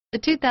The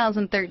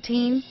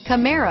 2013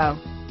 Camaro.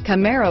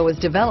 Camaro was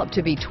developed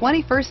to be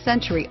 21st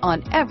century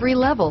on every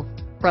level,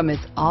 from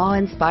its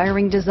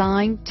awe-inspiring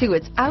design to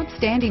its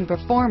outstanding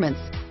performance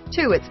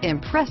to its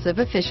impressive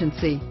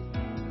efficiency.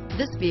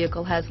 This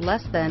vehicle has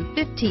less than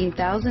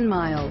 15,000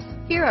 miles.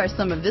 Here are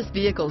some of this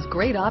vehicle's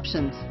great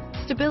options: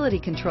 stability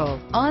control,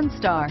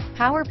 OnStar,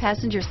 power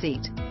passenger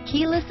seat,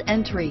 keyless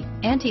entry,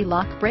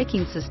 anti-lock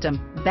braking system,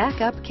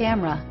 backup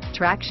camera,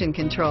 traction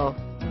control,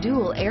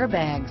 dual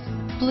airbags,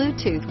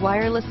 Bluetooth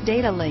wireless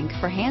data link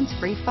for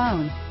hands-free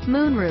phone,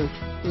 moonroof,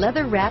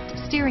 leather-wrapped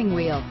steering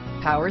wheel,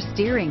 power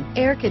steering,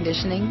 air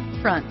conditioning,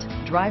 front,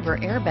 driver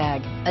airbag,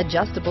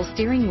 adjustable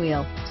steering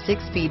wheel,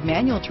 6-speed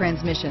manual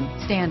transmission,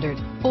 standard,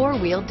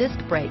 4-wheel disc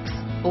brakes,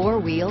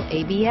 4-wheel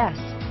ABS,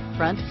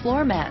 front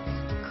floor mats,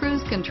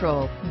 cruise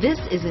control. This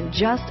isn't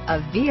just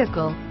a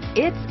vehicle,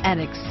 it's an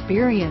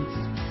experience.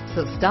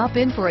 So stop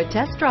in for a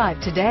test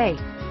drive today.